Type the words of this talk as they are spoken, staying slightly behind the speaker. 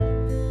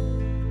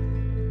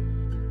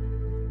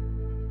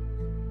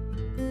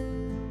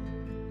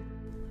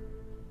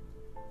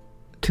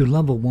To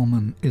love a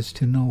woman is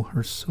to know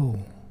her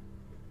soul,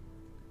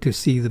 to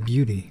see the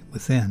beauty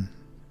within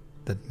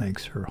that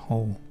makes her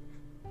whole,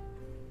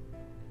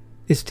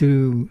 is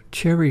to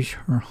cherish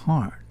her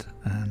heart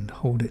and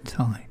hold it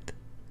tight,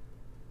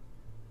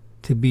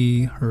 to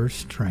be her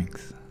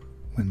strength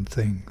when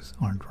things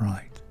aren't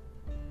right.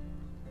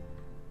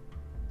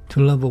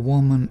 To love a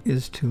woman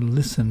is to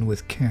listen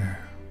with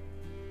care,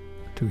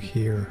 to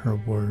hear her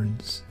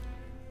words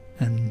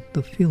and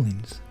the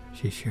feelings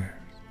she shares,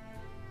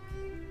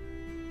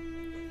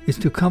 is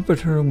to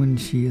comfort her when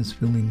she is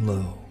feeling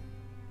low,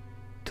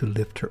 to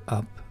lift her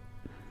up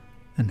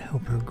and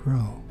help her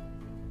grow.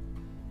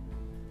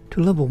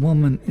 To love a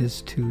woman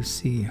is to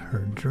see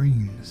her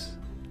dreams,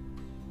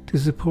 to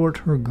support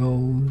her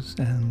goals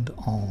and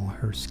all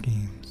her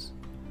schemes,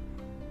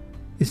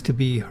 is to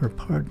be her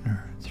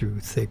partner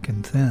through thick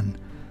and thin,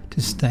 to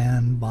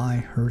stand by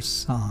her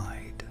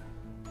side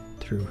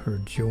through her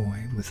joy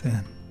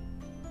within.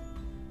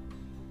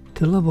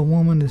 To love a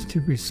woman is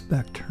to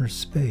respect her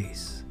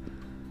space,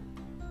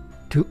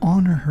 to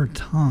honor her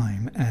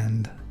time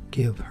and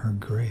give her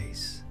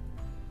grace.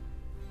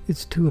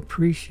 It's to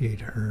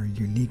appreciate her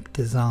unique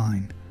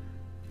design,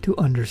 to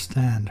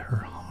understand her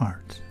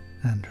heart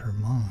and her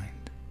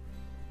mind.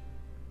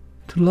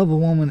 To love a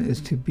woman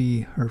is to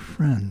be her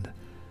friend,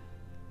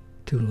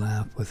 to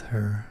laugh with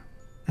her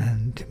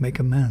and to make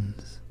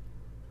amends.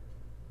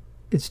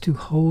 It's to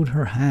hold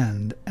her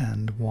hand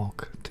and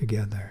walk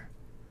together,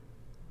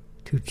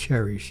 to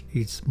cherish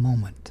each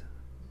moment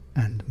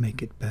and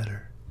make it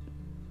better.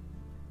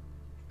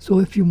 So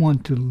if you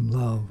want to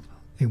love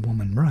a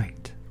woman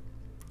right,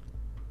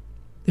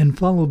 then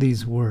follow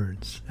these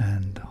words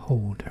and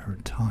hold her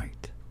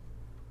tight.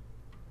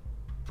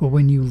 For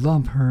when you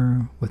love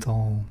her with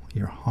all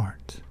your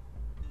heart,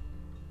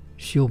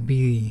 she'll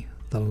be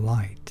the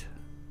light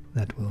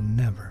that will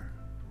never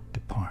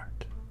depart.